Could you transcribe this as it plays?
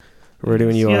Ready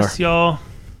when you are. Yes, y'all.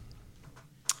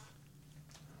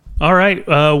 All right.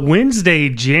 Wednesday,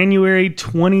 January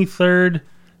 23rd,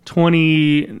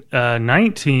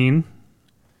 2019.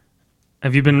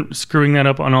 Have you been screwing that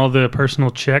up on all the personal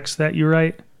checks that you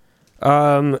write?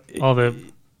 All the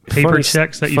paper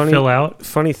checks that you fill out?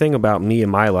 Funny thing about me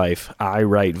and my life, I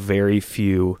write very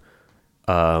few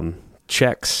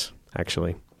checks,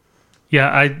 actually.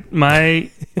 Yeah,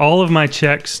 all of my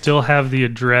checks still have the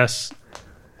address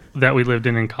that we lived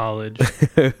in college.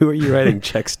 Who are you writing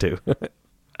checks to?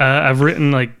 I've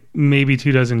written like maybe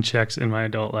 24 checks in my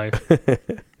adult life.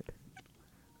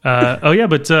 We're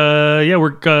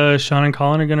Sean and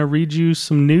Colin are going to read you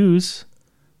some news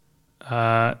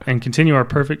and continue our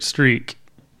perfect streak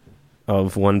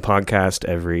of one podcast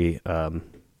every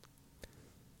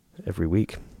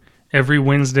week. Every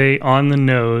Wednesday on the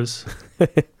nose.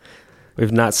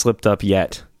 We've not slipped up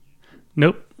yet.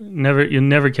 Nope. Never. You'll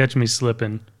never catch me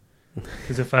slipping.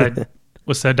 Because if I,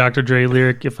 what's that Dr. Dre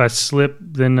lyric? If I slip,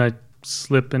 then I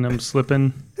slip and I'm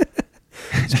slipping.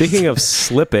 Speaking of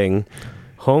slipping,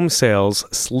 home sales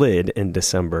slid in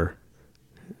December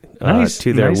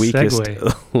to their weakest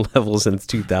levels since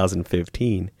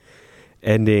 2015,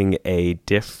 ending a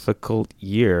difficult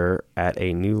year at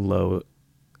a new low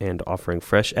and offering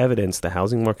fresh evidence the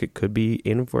housing market could be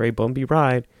in for a bumpy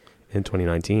ride in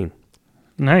 2019.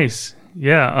 Nice.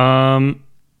 Yeah.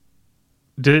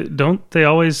 Don't they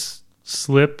always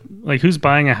slip? Like, who's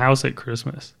buying a house at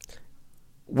Christmas?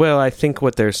 Well, I think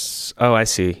oh, I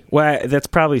see. Well, that's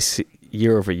probably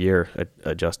year over year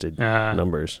adjusted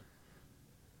numbers.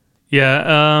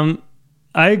 Yeah.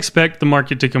 I expect the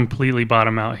market to completely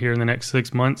bottom out here in the next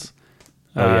 6 months.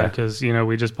 Because,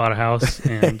 we just bought a house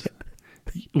and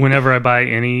whenever I buy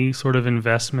any sort of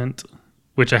investment,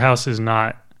 which a house is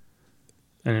not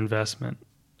an investment.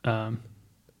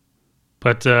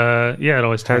 But it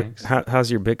always tanks. How's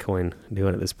your Bitcoin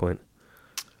doing at this point?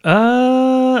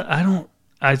 I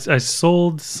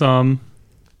sold some.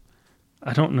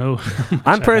 I don't know.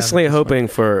 I'm personally hoping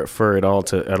for it all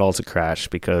to crash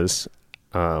because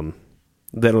then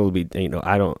it'll be,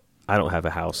 I don't have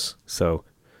a house, so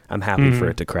I'm happy for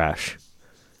it to crash.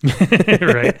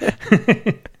 Right.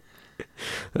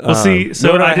 Well, see, so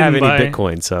nor do I have any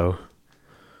Bitcoin, so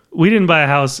we didn't buy a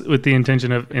house with the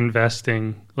intention of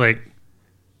investing. Like,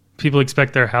 people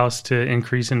expect their house to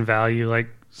increase in value like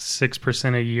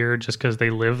 6% a year just because they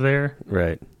live there.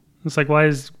 Right. It's like, why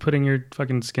is putting your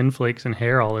fucking skin flakes and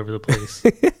hair all over the place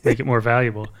make it more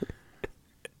valuable?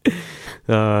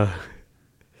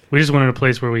 We just wanted a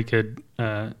place where we could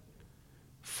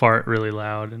fart really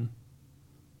loud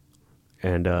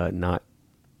and not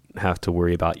have to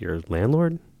worry about your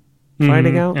landlord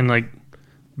finding out, and like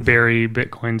bury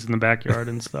Bitcoins in the backyard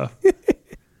and stuff,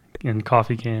 and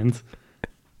coffee cans.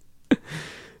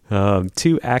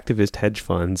 2 activist hedge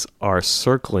funds are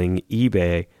circling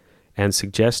eBay and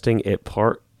suggesting it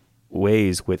part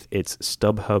ways with its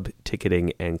StubHub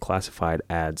ticketing and classified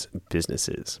ads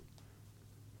businesses.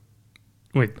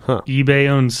 Wait, eBay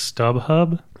owns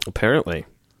StubHub? Apparently.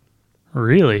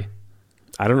 Really?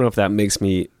 I don't know if that makes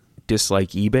me dislike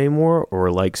eBay more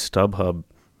or like StubHub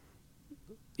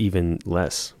even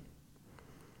less.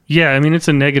 Yeah, I mean, it's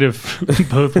a negative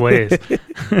both ways.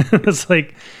 It's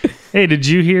like, hey, did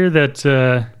you hear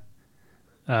that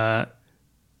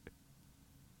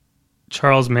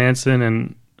Charles Manson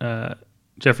and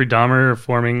Jeffrey Dahmer are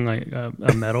forming like a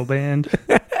metal band?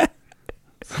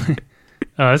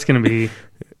 Oh, that's going to be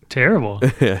terrible.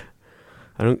 Yeah.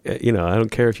 I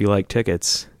don't care if you like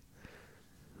tickets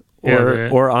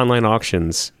or online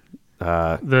auctions.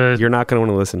 You're not going to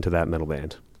want to listen to that metal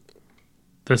band.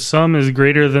 The sum is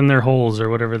greater than their holes, or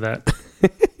whatever that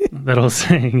old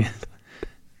saying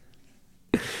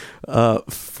is.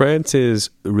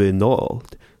 France's Renault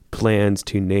plans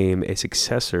to name a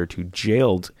successor to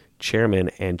jailed chairman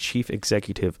and chief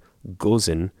executive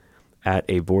Gozin at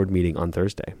a board meeting on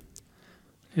Thursday.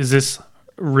 Is this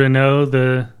Renault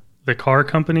the car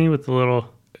company with the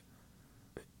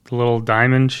little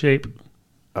diamond shape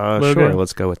logo? Sure,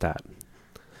 let's go with that.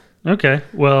 Okay,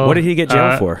 well... What did he get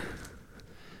jailed for?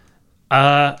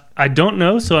 I don't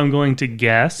know, so I'm going to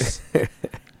guess.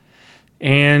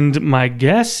 And my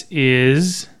guess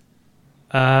is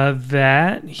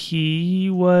that he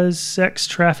was sex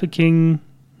trafficking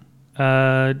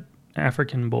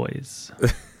African boys.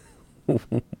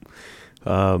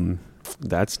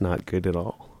 That's not good at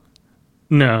all.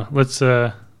 No, let's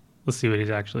see what he's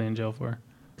actually in jail for.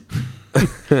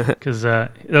 Because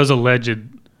that was alleged.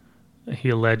 He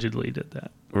allegedly did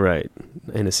that. Right.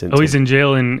 Innocent. Oh, he's in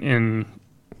jail in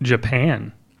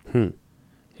Japan. Hmm.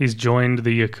 He's joined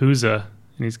the Yakuza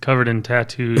and he's covered in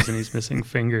tattoos and he's missing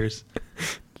fingers.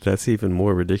 That's even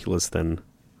more ridiculous than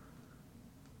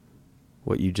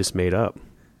what you just made up.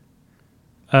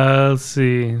 Let's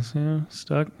see.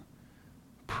 Stuck.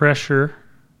 Pressure.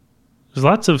 There's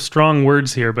lots of strong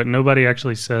words here, but nobody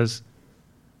actually says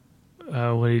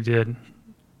what he did.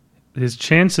 His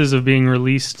chances of being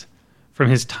released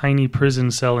from his tiny prison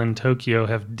cell in Tokyo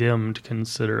have dimmed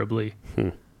considerably.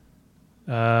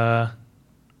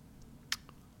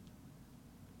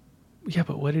 Yeah,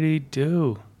 but what did he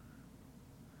do?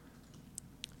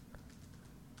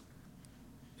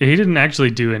 He didn't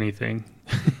actually do anything.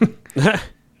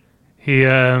 He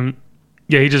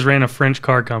just ran a French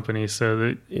car company, so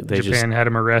that Japan had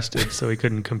him arrested, so he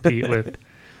couldn't compete with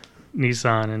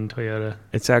Nissan and Toyota.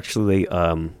 It's actually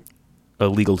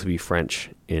illegal to be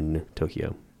French in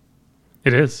Tokyo.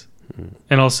 It is.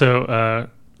 And also,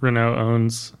 Renault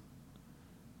owns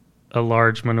a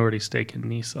large minority stake in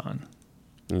Nissan.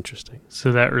 Interesting.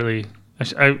 So that really...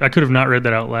 I could have not read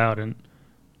that out loud and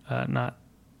not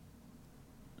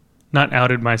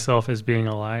outed myself as being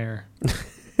a liar.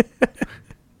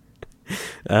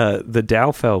 The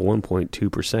Dow fell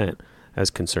 1.2% as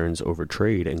concerns over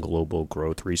trade and global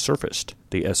growth resurfaced.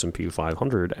 The S&P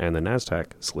 500 and the NASDAQ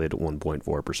slid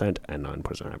 1.4% and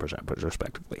 9%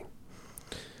 respectively.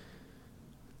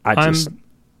 I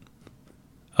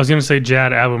was going to say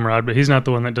Jad Abumrad, but he's not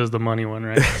the one that does the money one,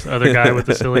 right? It's the other guy with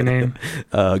the silly name.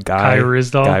 Guy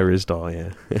Rizdal? Guy Rizdal,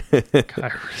 yeah. Guy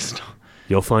Rizdal.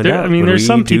 You'll find out when there's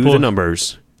some people do the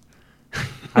numbers.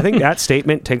 I think that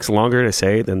statement takes longer to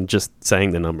say than just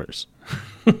saying the numbers.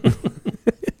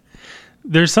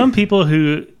 There's some people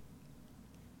who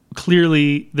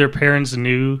clearly their parents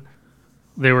knew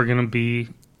they were going to be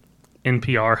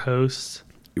NPR hosts.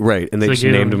 Right, and they just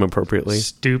named them appropriately.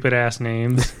 Stupid ass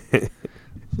names. This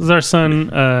is our son,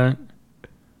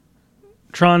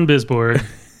 Tron Bisborg.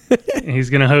 He's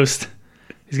going to host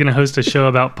a show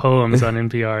about poems on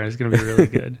NPR, and it's going to be really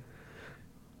good.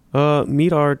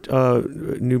 Meet our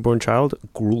newborn child,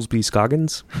 Goolsby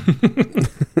Scoggins.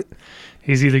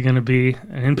 He's either going to be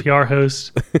an NPR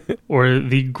host or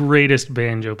the greatest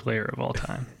banjo player of all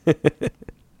time.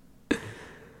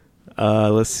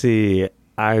 Let's see.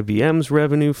 IBM's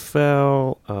revenue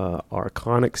fell.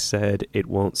 Arconic said it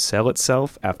won't sell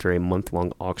itself after a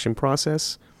month-long auction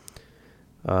process.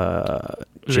 Do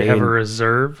they have a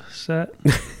reserve set?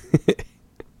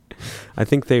 I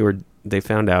think they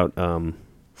found out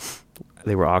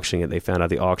they were auctioning it. They found out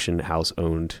the auction house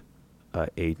owned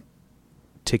a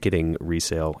ticketing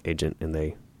resale agent, and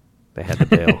they had to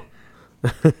bail.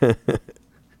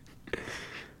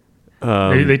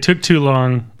 They took too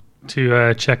long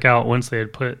to check out once they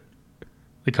had put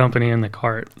the company in the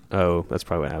cart. Oh, that's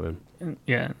probably what happened.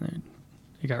 Yeah,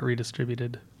 it got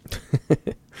redistributed.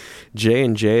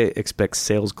 J&J expects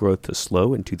sales growth to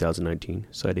slow in 2019,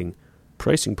 citing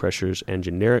pricing pressures and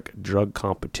generic drug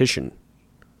competition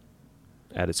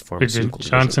at its pharmaceutical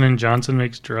division. Johnson & Johnson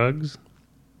makes drugs?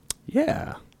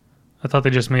 Yeah. I thought they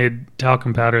just made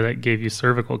talcum powder that gave you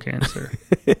cervical cancer.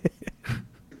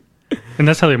 And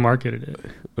that's how they marketed it.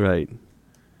 Right.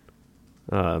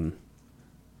 I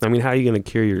mean, how are you going to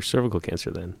cure your cervical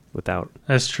cancer then without...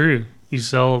 That's true. You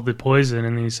sell the poison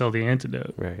and then you sell the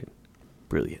antidote. Right.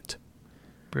 Brilliant.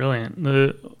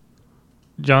 The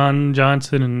John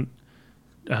Johnson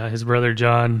and his brother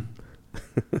John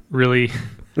really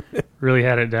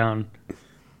had it down.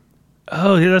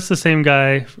 Oh, yeah, that's the same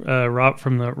guy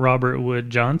from the Robert Wood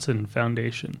Johnson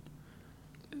Foundation.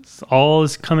 It's all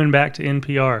is coming back to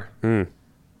NPR.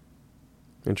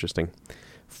 Interesting.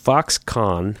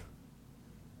 Foxconn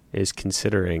is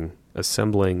considering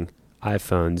assembling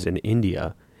iPhones in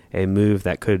India, a move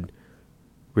that could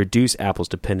reduce Apple's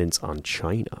dependence on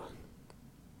China.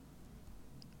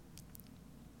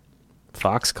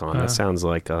 Foxconn, that sounds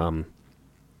like some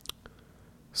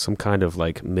kind of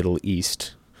like Middle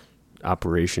East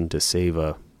operation to save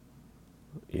a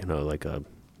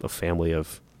family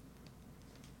of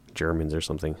Germans or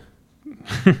something.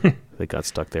 They got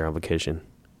stuck there on vacation.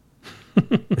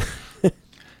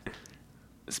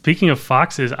 Speaking of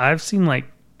foxes, I've seen like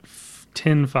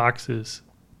 10 foxes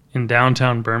in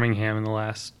downtown Birmingham in the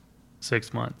last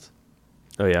 6 months.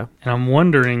 Oh, yeah? And I'm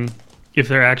wondering if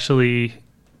they're actually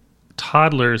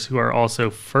toddlers who are also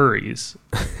furries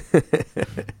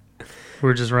who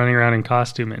are just running around in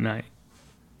costume at night.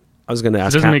 I was going to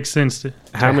ask... It doesn't make sense to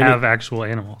have actual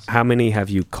animals. How many have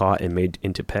you caught and made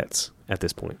into pets at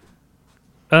this point?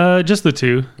 Just the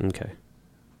two. Okay.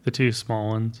 The two small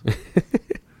ones.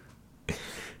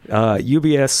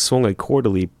 UBS swung a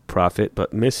quarterly profit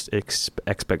but missed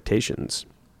expectations.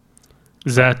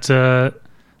 Is that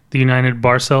The United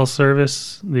Parcel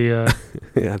Service, the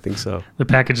yeah, I think so. The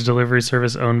package delivery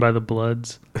service owned by the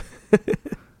Bloods.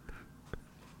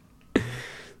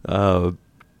 The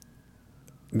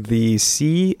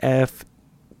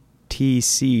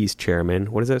CFTC's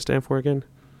chairman, what does that stand for again?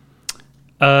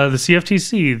 The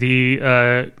CFTC,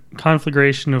 the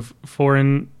Conflagration of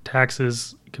Foreign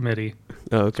Taxes Committee.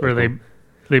 Oh, okay. Where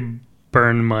they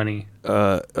burn money.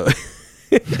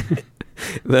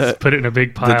 Just put it in a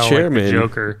big pile. The chairman, like the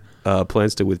Joker,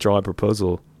 plans to withdraw a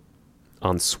proposal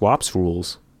on swaps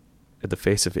rules at the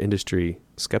face of industry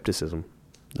skepticism.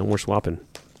 No more swapping.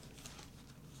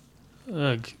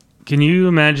 Can you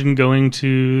imagine going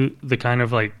to the kind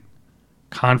of like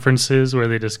conferences where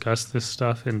they discuss this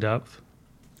stuff in depth?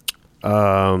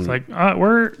 It's like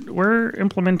we're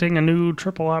implementing a new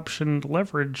triple option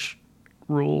leverage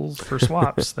rules for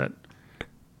swaps that.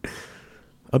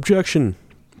 Objection.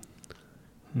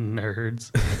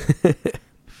 Nerds.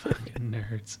 Fucking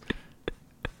nerds.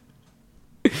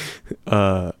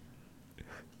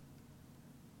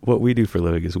 What we do for a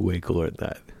living is way cooler than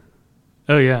that.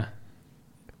 Oh, yeah.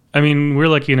 I mean, we're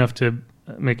lucky enough to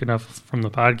make enough from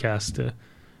the podcast to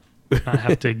not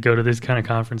have to go to these kind of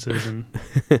conferences and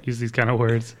use these kind of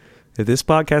words. If this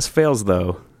podcast fails,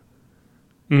 though,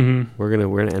 we're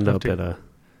gonna end up at a...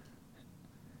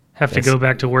 Have to go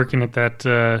back to working at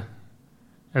that...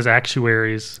 as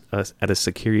actuaries. At a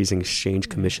Securities and Exchange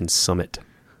Commission summit.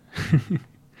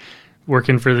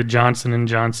 Working for the Johnson &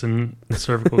 Johnson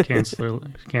cervical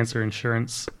cancer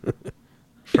insurance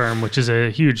firm, which is a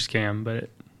huge scam, but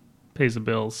it pays the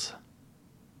bills.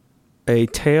 A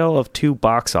tale of two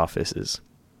box offices.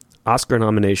 Oscar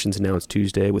nominations announced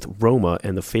Tuesday, with Roma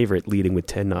and The Favorite leading with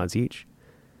 10 nods each.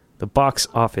 The box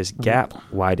office gap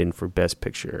widened for Best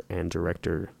Picture and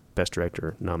Best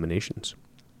Director nominations.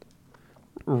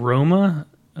 Roma?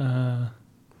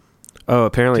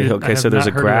 Apparently, okay, so there's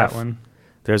a graph.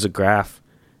 There's a graph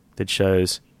that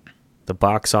shows the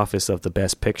box office of the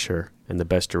Best Picture and the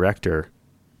Best Director.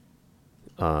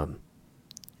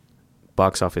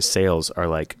 Box office sales are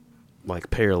like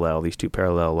parallel, these two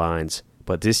parallel lines.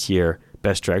 But this year,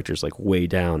 Best Director's like way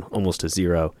down, almost to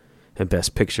zero, and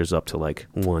Best Picture's up to like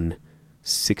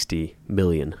 160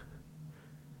 million.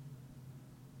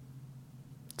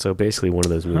 So basically, one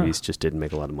of those movies just didn't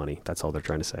make a lot of money. That's all they're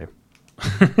trying to say.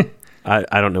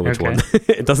 I don't know which one.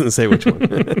 It doesn't say which one.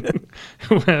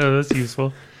 Well, that's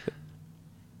useful.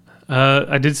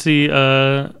 I did see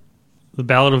The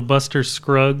Ballad of Buster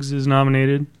Scruggs is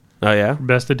nominated. Oh, yeah? For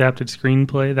Best Adapted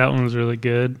Screenplay. That one was really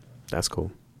good. That's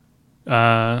cool.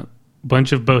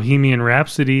 Bunch of Bohemian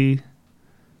Rhapsody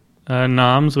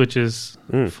noms, which is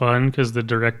fun because the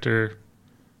director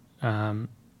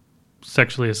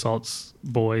sexually assaults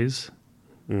boys.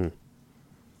 And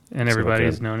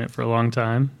everybody's known it for a long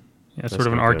time. Yeah, sort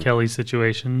of an R. Kelly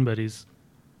situation, but he's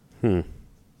a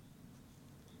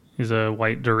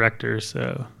white director,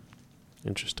 so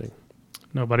interesting.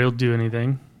 Nobody will do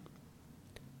anything.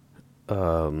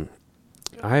 I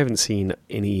haven't seen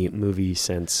any movie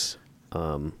since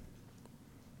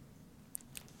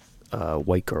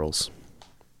White Girls.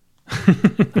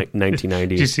 1990.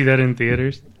 Did you see that in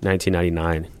theaters?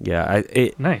 1999. Yeah,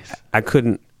 nice. I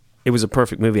couldn't. It was a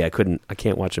perfect movie. I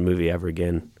can't watch a movie ever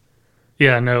again.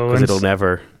 Yeah, no. Because it'll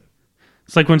never...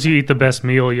 It's like once you eat the best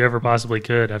meal you ever possibly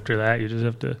could, after that you just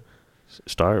have to...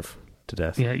 starve to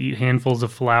death. Yeah, eat handfuls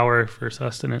of flour for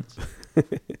sustenance.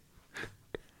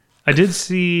 I did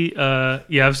see...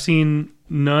 I've seen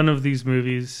none of these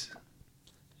movies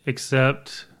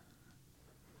except...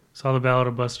 Saw The Ballad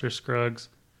of Buster Scruggs.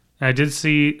 And I did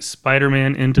see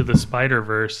Spider-Man Into the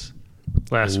Spider-Verse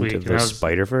last week. Into the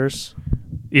Spider-Verse?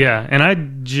 Yeah, and I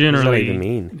generally... What does that even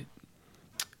mean?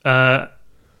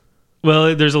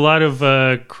 Well, there's a lot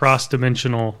of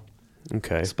cross-dimensional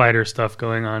spider stuff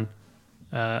going on.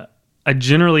 I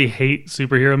generally hate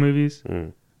superhero movies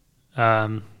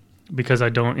because I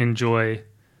don't enjoy,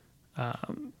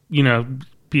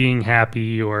 being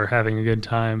happy or having a good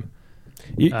time.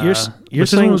 You're this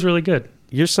saying one was really good.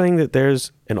 You're saying that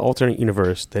there's an alternate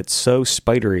universe that's so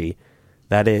spidery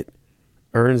that it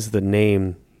earns the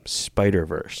name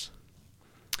Spider-Verse.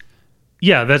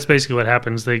 Yeah, that's basically what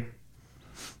happens. They,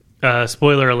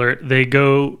 spoiler alert, they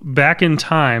go back in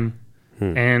time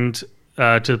and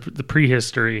to the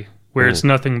prehistory where it's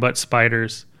nothing but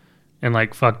spiders and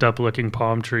like fucked up looking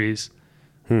palm trees.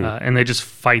 And they just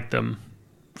fight them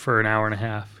for an hour and a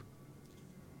half.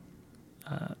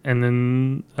 And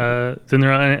then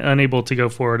they're unable to go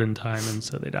forward in time, and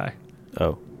so they die.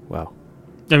 Oh, wow.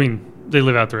 I mean, they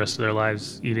live out the rest of their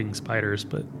lives eating spiders,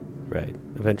 but... Right.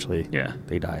 Eventually,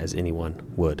 they die as anyone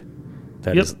would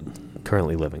that is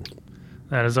currently living.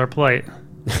 That is our plight.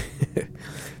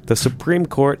 The Supreme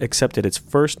Court accepted its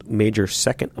first major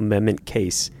Second Amendment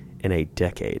case in a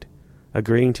decade,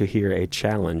 agreeing to hear a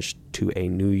challenge to a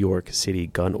New York City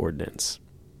gun ordinance.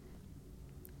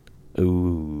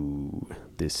 Ooh,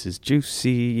 this is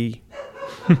juicy.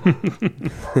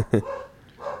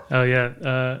 Oh,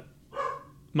 yeah.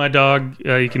 My dog,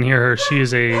 you can hear her. She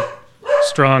is a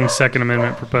strong Second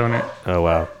Amendment proponent. Oh,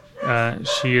 wow.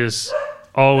 She is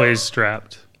always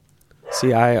strapped.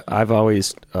 See, I've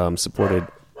always supported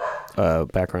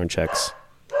background checks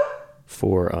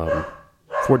for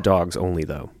dogs only,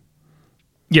 though.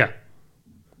 Yeah.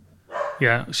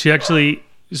 Yeah. She actually,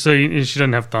 so she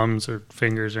doesn't have thumbs or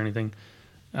fingers or anything.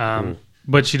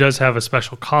 But she does have a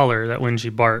special collar that when she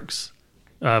barks,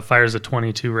 fires a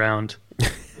 22 round,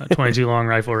 22 long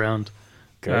rifle round,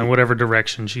 in whatever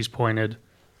direction she's pointed.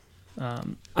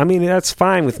 I mean, that's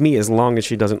fine with me as long as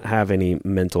she doesn't have any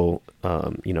mental,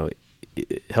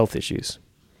 health issues.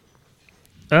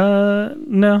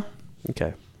 No.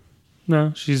 Okay.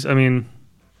 No, she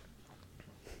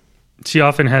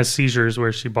often has seizures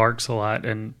where she barks a lot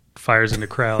and fires into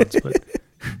crowds, but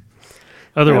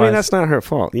otherwise. I mean, that's not her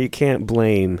fault. You can't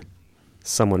blame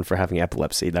someone for having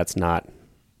epilepsy. That's not.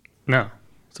 No,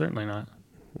 certainly not.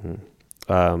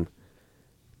 Mm-hmm.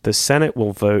 The Senate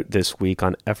will vote this week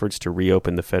on efforts to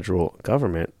reopen the federal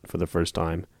government for the first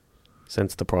time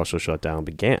since the partial shutdown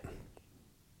began.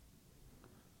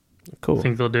 Cool.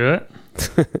 Think they'll do it?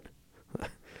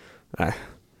 I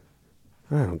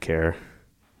don't care.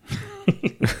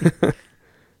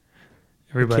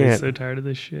 Everybody's so tired of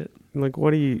this shit. Like,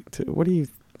 what are you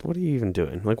even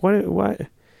doing? Like, why do I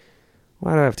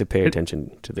have to pay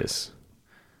attention to this?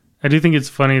 I do think it's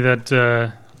funny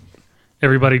that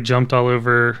everybody jumped all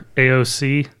over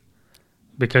AOC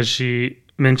because she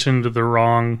mentioned the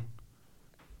wrong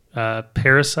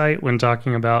parasite when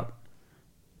talking about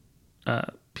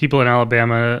people in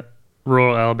Alabama,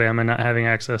 rural Alabama, not having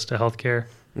access to health care.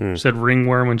 She said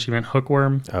ringworm when she meant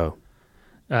hookworm. Oh.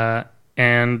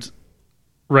 And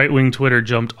right-wing Twitter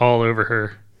jumped all over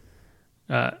her.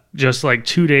 Just like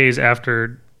 2 days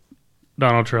after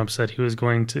Donald Trump said he was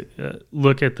going to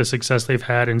look at the success they've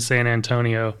had in San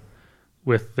Antonio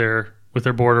with their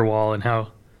border wall and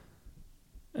how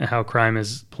crime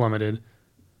is plummeted.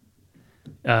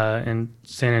 And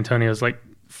San Antonio is like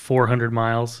 400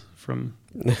 miles from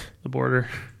the border.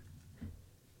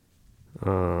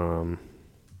 Thought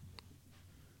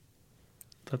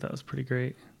that was pretty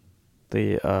great.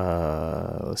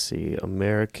 Let's see,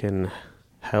 American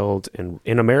held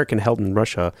in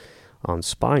Russia on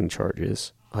spying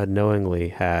charges unknowingly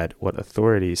had what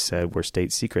authorities said were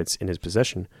state secrets in his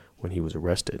possession when he was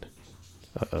arrested.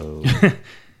 Uh-oh.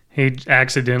 He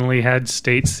accidentally had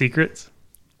state secrets?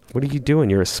 What are you doing?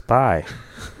 You're a spy.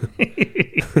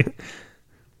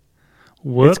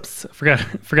 Whoops. I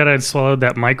forgot I'd swallowed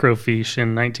that microfiche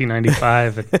in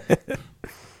 1995. And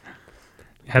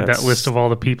had that list of all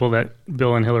the people that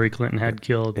Bill and Hillary Clinton had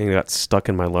killed. And it got stuck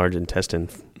in my large intestine.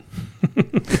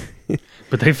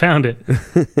 But they found it.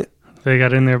 They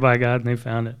got in there by God and they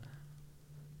found it.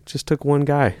 Just took one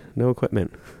guy. No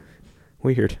equipment.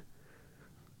 Weird.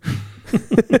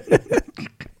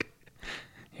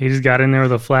 He just got in there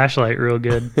with a flashlight real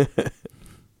good.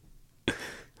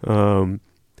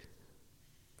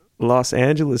 Los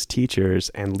Angeles teachers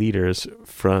and leaders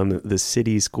from the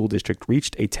city's school district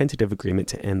reached a tentative agreement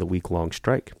to end the week-long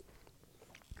strike.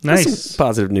 Nice. That's some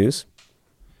positive news.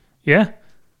 Yeah.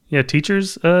 Yeah,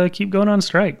 teachers keep going on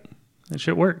strike. That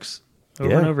shit works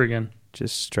over and over again.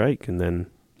 Just strike and then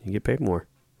you get paid more.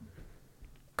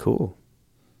 Cool.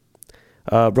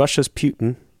 Russia's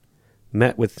Putin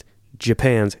met with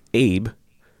Japan's Abe.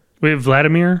 Wait,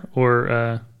 Vladimir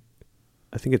or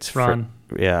I think it's Ron.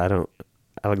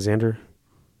 Alexander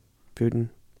Putin,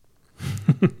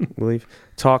 I believe.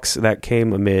 Talks that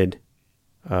came amid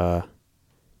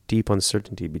deep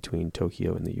uncertainty between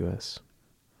Tokyo and the U.S.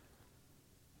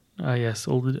 Yes,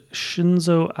 old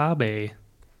Shinzo Abe.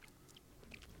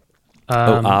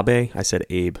 Abe? I said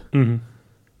Abe. Mm-hmm.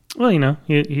 Well,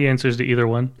 he answers to either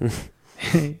one.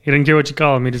 He doesn't care what you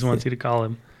call him. He just wants you to call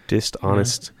him.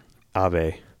 Dishonest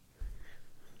Abe.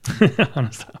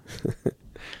 Honest Abe.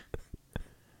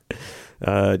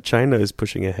 China is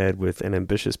pushing ahead with an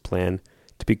ambitious plan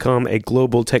to become a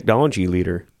global technology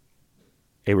leader,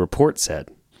 a report said.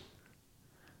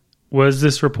 Was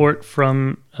this report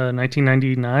from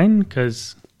 1999?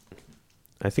 Because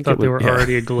I think they were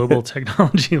already a global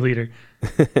technology leader.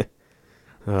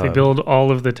 They build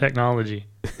all of the technology.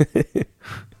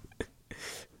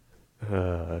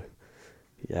 Yeah,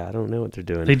 I don't know what they're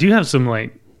doing. They do have some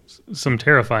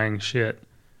terrifying shit.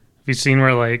 Have you seen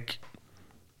where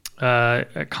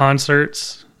At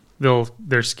concerts,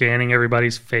 they're scanning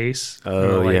everybody's face.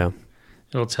 Oh, yeah.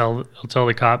 It'll tell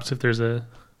the cops if there's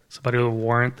somebody with a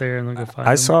warrant there, and they'll go find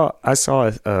them. I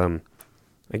saw.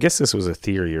 I guess this was a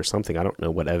theory or something. I don't know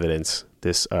what evidence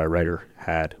this writer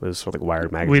had. It was sort of like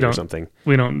Wired magazine or something.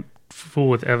 We don't fool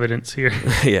with evidence here.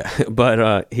 Yeah,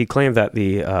 but he claimed that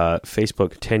the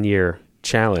Facebook 10-year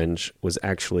challenge was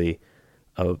actually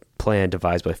a plan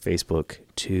devised by Facebook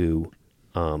to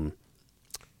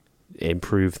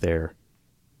improve their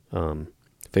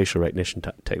facial recognition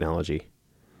technology.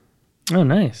 Oh,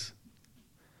 nice.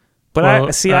 But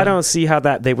I don't see how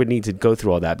that they would need to go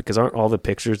through all that, because aren't all the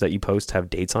pictures that you post have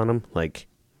dates on them? Like,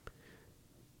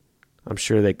 I'm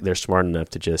sure they're smart enough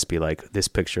to just be like, this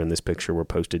picture and this picture were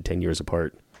posted 10 years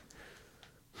apart.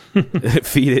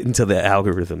 Feed it into the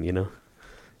algorithm, you know?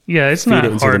 Yeah, it's not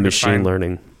hard to find. Feed it into the machine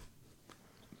learning.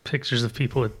 Pictures of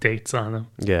people with dates on them.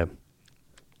 Yeah.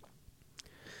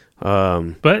 But,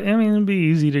 I mean, it'd be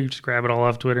easy to just grab it all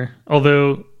off Twitter.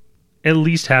 Although, at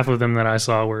least half of them that I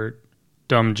saw were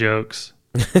dumb jokes.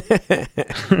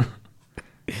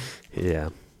 Yeah.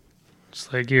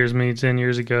 It's like, here's me 10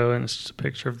 years ago, and it's just a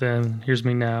picture of them. Here's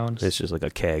me now. And it's just like a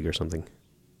keg or something.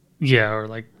 Yeah, or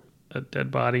like a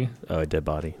dead body. Oh, a dead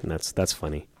body. And that's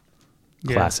funny.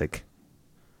 Yeah. Classic.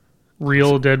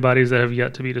 Real dead bodies that have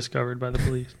yet to be discovered by the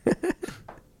police.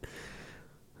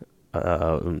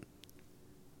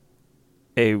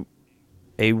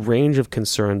 A range of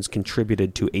concerns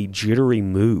contributed to a jittery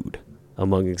mood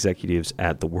among executives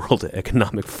at the World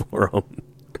Economic Forum.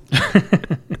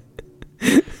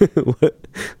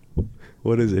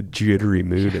 What is a jittery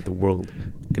mood at the World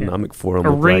Economic Forum?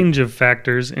 A range of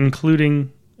factors,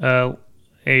 including a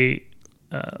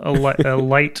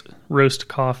light roast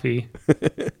coffee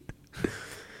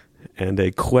and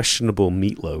a questionable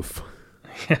meatloaf.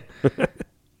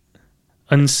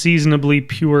 Unseasonably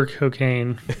pure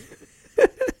cocaine.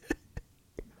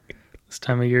 This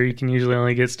time of year, you can usually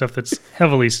only get stuff that's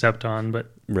heavily stepped on,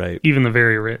 but right. Even the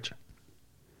very rich.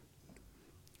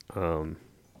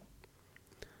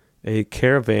 A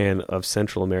caravan of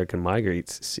Central American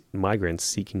migrants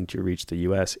seeking to reach the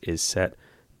U.S. is set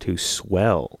to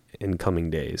swell in coming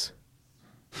days.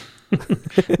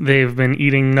 They've been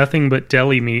eating nothing but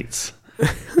deli meats,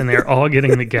 and they're all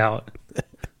getting the gout.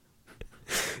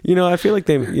 You know, I feel like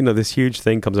this huge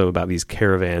thing comes up about these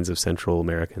caravans of Central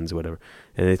Americans or whatever,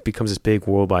 and it becomes this big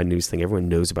worldwide news thing. Everyone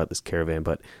knows about this caravan,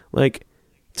 but like,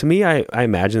 to me, I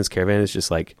imagine this caravan is just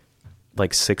like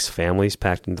 6 families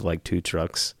packed into like 2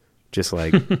 trucks, just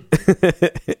like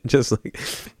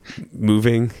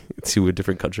moving to a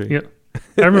different country. Yep.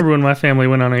 I remember when my family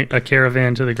went on a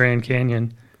caravan to the Grand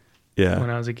Canyon. Yeah. When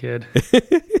I was a kid.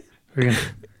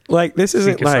 Like, this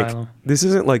isn't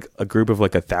like a group of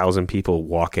like 1,000 people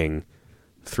walking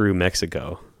through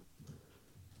Mexico.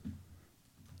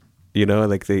 You know,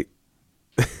 like this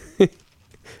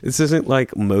isn't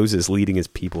like Moses leading his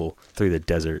people through the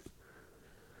desert.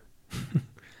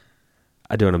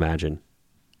 I don't imagine.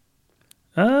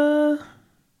 Are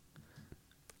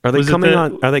they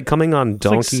coming on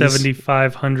donkeys? Like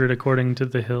 7,500 according to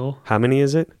The Hill. How many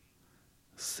is it?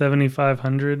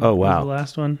 7,500. Oh, wow. Was the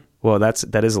last one. Well,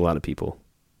 that is a lot of people.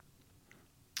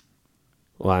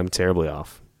 Well, I'm terribly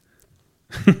off.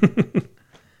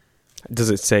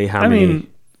 Does it say how many? I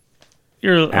mean,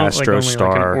 you're Astrostar,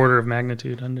 like an order of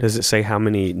magnitude under. Does it say how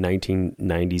many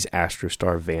 1990s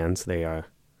Astrostar vans they are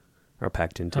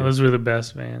packed into? Oh, those were the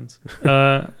best vans.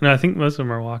 No, I think most of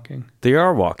them are walking. They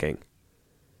are walking.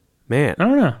 Man, I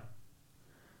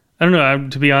don't know.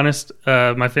 To be honest,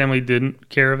 my family didn't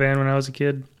caravan when I was a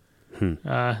kid.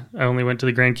 I only went to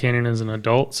the Grand Canyon as an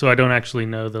adult, so I don't actually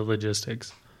know the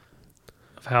logistics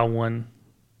of how one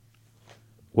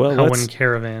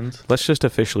caravans. Let's just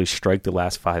officially strike the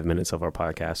last 5 minutes of our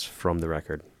podcast from the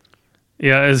record.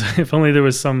 Yeah, if only there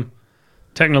was some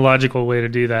technological way to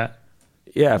do that.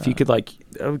 Yeah, if you could, that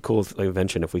would be cool.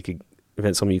 Invention. If we could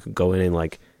invent something, you could go in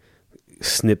and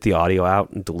snip the audio out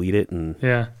and delete it, and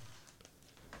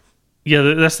yeah,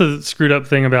 that's the screwed up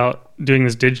thing about doing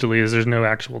this digitally is there's no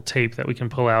actual tape that we can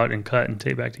pull out and cut and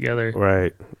tape back together.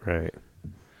 Right.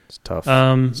 It's tough.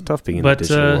 It's tough being in the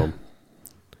digital world.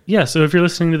 Yeah, so if you're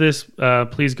listening to this,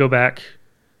 please go back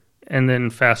and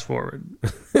then fast forward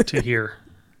to here.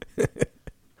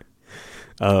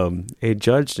 A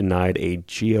judge denied a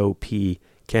GOP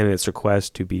candidate's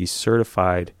request to be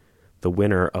certified the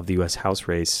winner of the U.S. House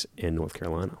race in North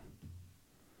Carolina.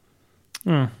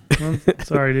 Oh, well,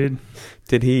 sorry, dude.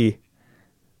 Did he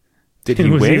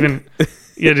win?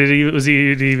 Was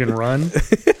he even run?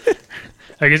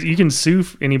 I guess you can sue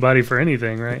anybody for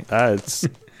anything, right? I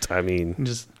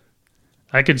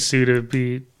could sue to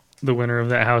be the winner of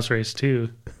that house race too.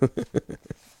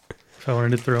 If I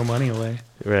wanted to throw money away.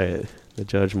 Right. The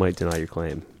judge might deny your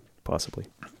claim, possibly.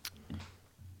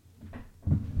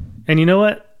 And you know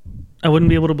what? I wouldn't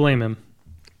be able to blame him.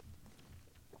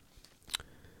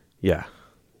 Yeah.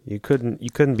 You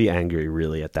couldn't be angry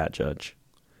really at that judge.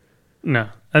 No.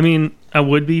 I mean, I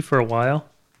would be for a while.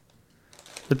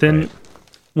 But then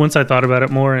once I thought about it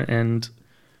more and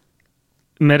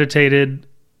meditated,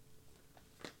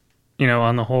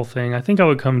 on the whole thing, I think I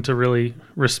would come to really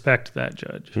respect that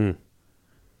judge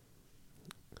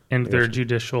and their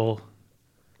judicial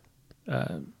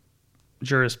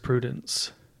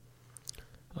jurisprudence.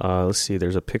 Let's see.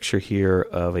 There's a picture here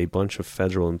of a bunch of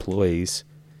federal employees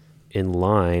in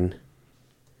line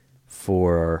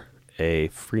for a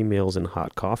free meals and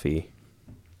hot coffee.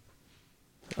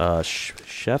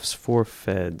 Chefs for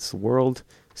Feds, World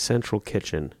Central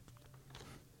Kitchen.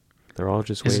 They're all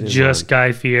just waiting. It's just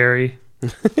Guy Fieri.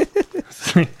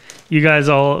 You guys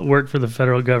all work for the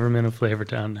federal government of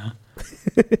Flavortown now.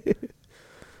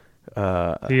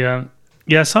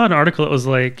 I saw an article that was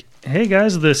like, hey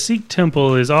guys, the Sikh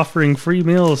temple is offering free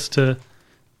meals to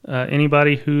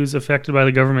anybody who's affected by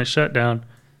the government shutdown.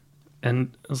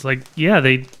 And I was like, yeah,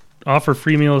 they offer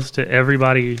free meals to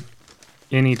everybody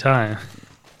anytime.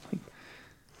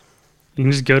 You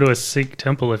can just go to a Sikh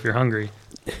temple if you're hungry.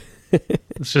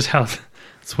 It's just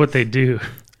it's what they do.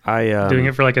 Doing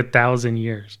it for like 1,000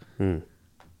 years.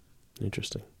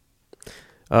 Interesting.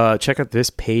 Check out this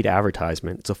paid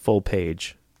advertisement. It's a full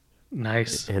page.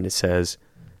 Nice. And it says,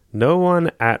 no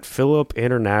one at Philip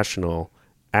International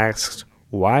asked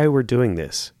why we're doing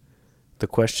this. The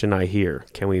question I hear,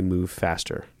 can we move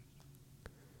faster?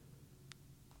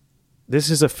 This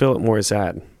is a Philip Morris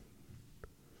ad.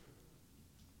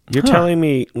 You're telling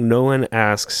me no one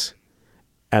asks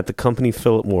at the company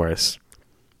Philip Morris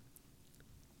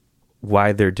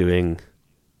why they're doing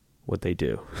what they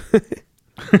do.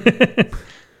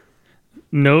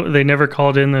 No, they never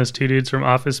called in those two dudes from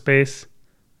Office Space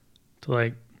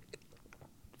to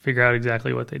figure out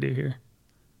exactly what they do here.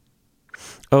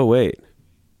 Oh, wait.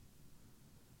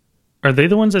 Are they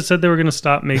the ones that said they were going to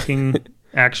stop making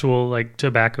actual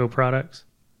tobacco products?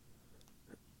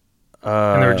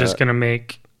 And they were just going to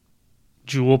make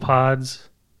Juul pods?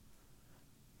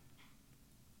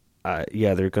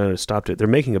 Yeah, they're going to stop it. They're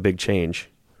making a big change.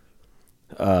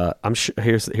 I'm sure.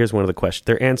 Here's one of the questions.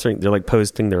 They're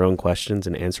posting their own questions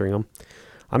and answering them.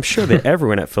 I'm sure that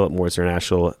everyone at Philip Morris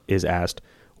International is asked,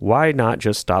 why not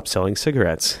just stop selling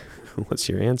cigarettes? What's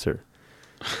your answer?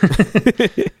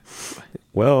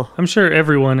 Well, I'm sure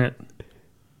everyone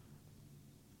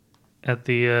at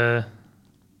the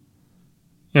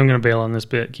I'm going to bail on this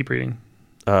bit. Keep reading.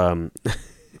 I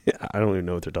don't even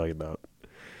know what they're talking about.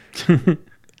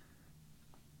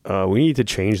 We need to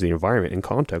change the environment and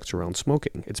context around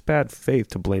smoking. It's bad faith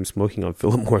to blame smoking on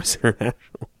Philip Morris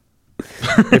International.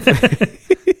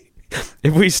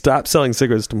 If we stop selling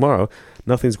cigarettes tomorrow,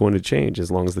 nothing's going to change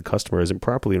as long as the customer isn't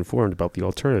properly informed about the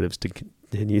alternatives to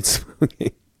continued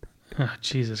smoking. Oh,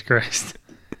 Jesus Christ.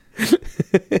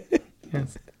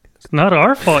 It's not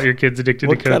our fault your kid's addicted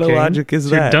to cocaine. What kind of logic is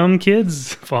that? It's your dumb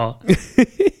kid's fault.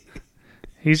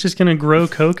 He's just going to grow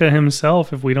coca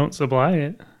himself if we don't supply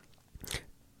it.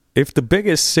 If the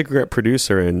biggest cigarette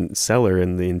producer and seller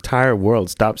in the entire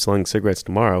world stops selling cigarettes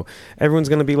tomorrow, everyone's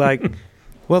going to be like,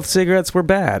 well, cigarettes were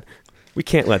bad. We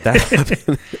can't let that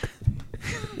happen.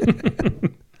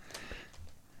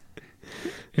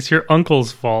 It's your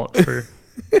uncle's fault for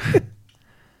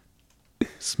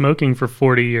smoking for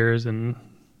 40 years. And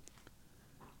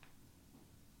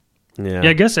yeah,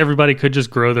 I guess everybody could just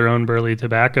grow their own burley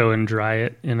tobacco and dry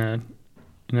it in a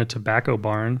tobacco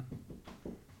barn.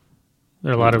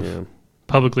 There are a lot of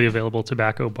publicly available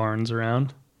tobacco barns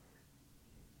around.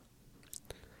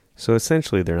 So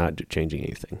essentially, they're not changing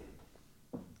anything.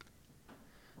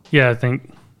 Yeah, I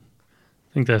think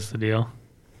that's the deal.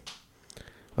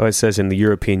 Oh, it says in the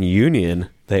European Union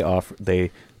they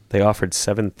offered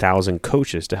 7,000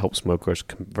 coaches to help smokers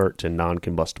convert to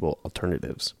non-combustible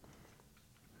alternatives.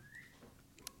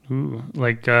 Ooh,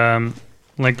 like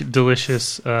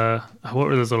delicious. What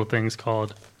were those little things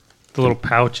called? The little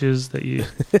pouches that you...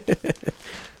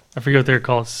 I forget what they're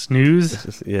called.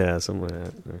 Snooze? Yeah, something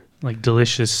like that. Like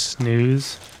delicious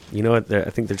snooze. You know what? I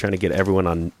think they're trying to get everyone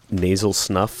on nasal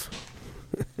snuff.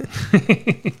 Have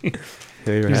you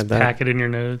ever had that? Pack it in your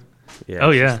nose. Yeah.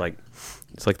 Oh, yeah.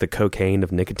 It's like the cocaine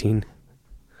of nicotine.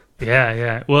 Yeah,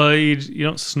 yeah. Well, you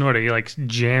don't snort it. You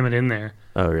jam it in there.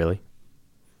 Oh, really?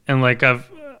 And it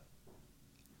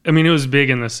was big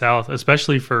in the South,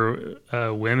 especially for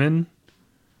women.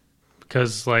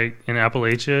 because like in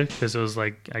Appalachia, because it was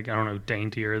like, I don't know,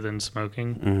 daintier than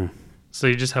smoking. Mm. So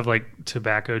you just have like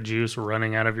tobacco juice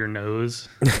running out of your nose.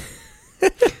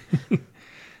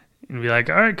 And be like,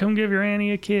 all right, come give your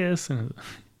Annie a kiss. And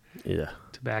yeah.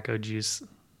 Tobacco juice.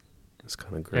 It's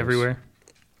kind of gross. Everywhere.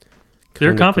 There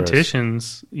are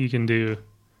competitions you can do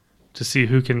to see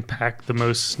who can pack the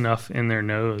most snuff in their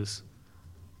nose.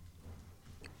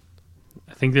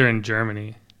 I think they're in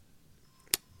Germany.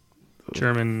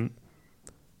 German,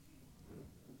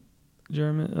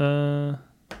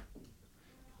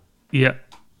 yeah,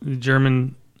 the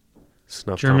German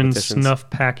snuff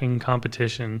packing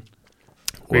competition.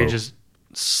 Where you just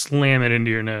slam it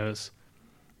into your nose.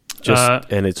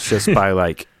 And it's just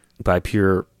by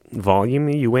pure volume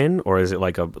you win, or is it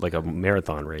like a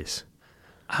marathon race?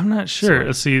 I'm not sure.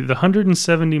 Let's see. The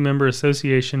 170 member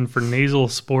Association for Nasal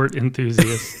Sport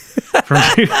Enthusiasts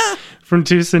from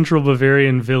two central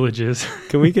Bavarian villages.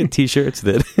 Can we get T-shirts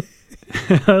that?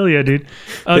 Hell yeah, dude!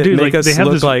 Oh, dude, make us they have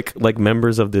look this, like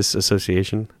members of this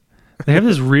association. They have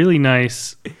this really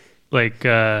nice,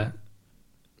 this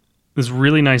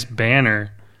really nice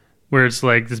banner where it's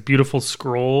like this beautiful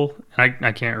scroll. I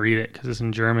can't read it because it's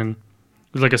in German.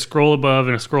 There's like a scroll above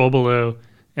and a scroll below,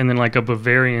 and then like a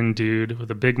Bavarian dude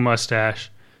with a big mustache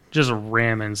just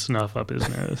ramming snuff up his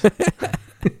nose.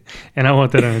 And I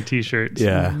want that on a T-shirt.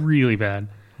 It's really bad.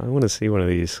 I want to see one of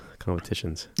these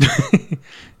competitions.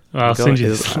 Well, I'll send you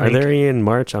this link. Are they in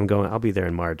March? I'll be there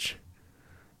in March.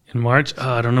 In March?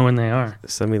 Oh, I don't know when they are.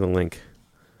 Send me the link.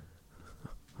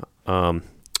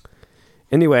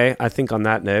 Anyway, I think on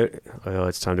that note,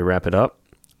 it's time to wrap it up.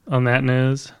 On that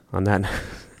nose.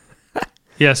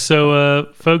 Yeah,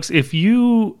 so folks, if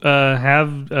you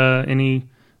have any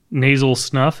nasal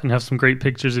snuff and have some great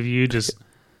pictures of you just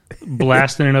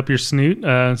blasting it up your snoot,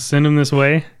 send them this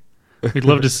way. We'd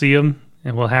love to see them,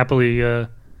 and we'll happily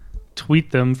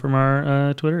tweet them from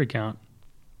our Twitter account.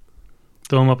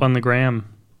 Throw them up on the gram.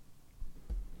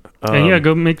 And yeah,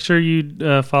 go make sure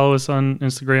you follow us on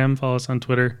Instagram, follow us on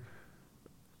Twitter.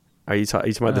 Are you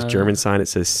talking about this German sign? It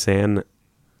says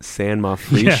Sanma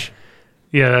Frisch.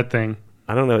 Yeah, that thing.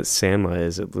 I don't know what Sanma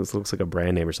is. It looks like a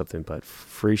brand name or something, but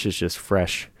Frisch is just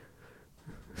fresh.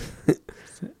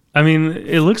 I mean,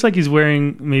 it looks like he's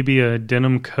wearing maybe a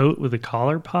denim coat with a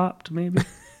collar popped, maybe.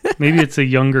 Maybe it's a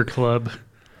younger club.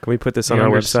 Can we put this on our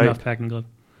website? Snuff packing club.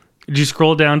 Did you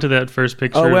scroll down to that first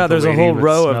picture? Oh, wow, there's a whole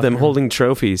row of them holding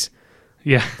trophies.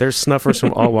 Yeah. There's snuffers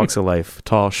from all walks of life.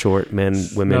 Tall, short, men,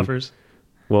 women. Snuffers.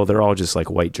 Well, they're all just like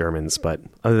white Germans, but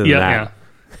other than that.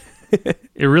 Yeah.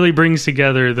 It really brings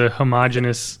together the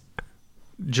homogenous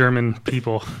German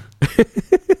people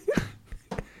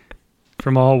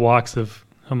from all walks of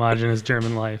homogenous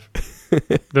German life.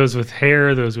 Those with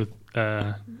hair, those with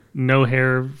no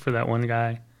hair for that one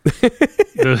guy.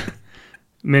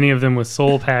 Many of them with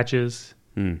soul patches.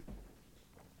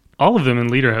 All of them in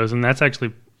lederhosen. That's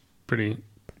actually pretty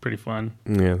fun.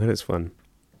 Yeah, that is fun.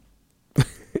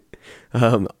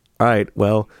 All right.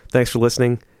 Well, thanks for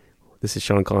listening. This is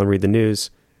Sean Collin, Read the News.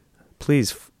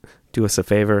 Please do us a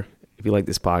favor. If you like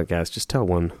this podcast, just tell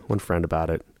one friend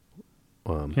about it.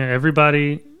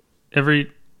 Everybody,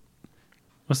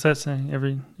 what's that saying?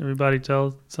 Everybody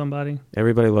tell somebody.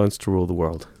 Everybody learns to rule the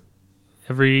world.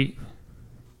 Every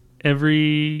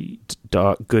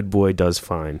good boy does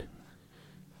fine.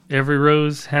 Every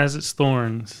rose has its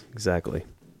thorns. Exactly.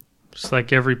 Just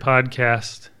like every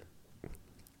podcast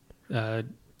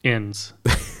ends.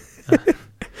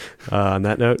 On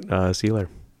that note, see you later.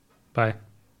 Bye.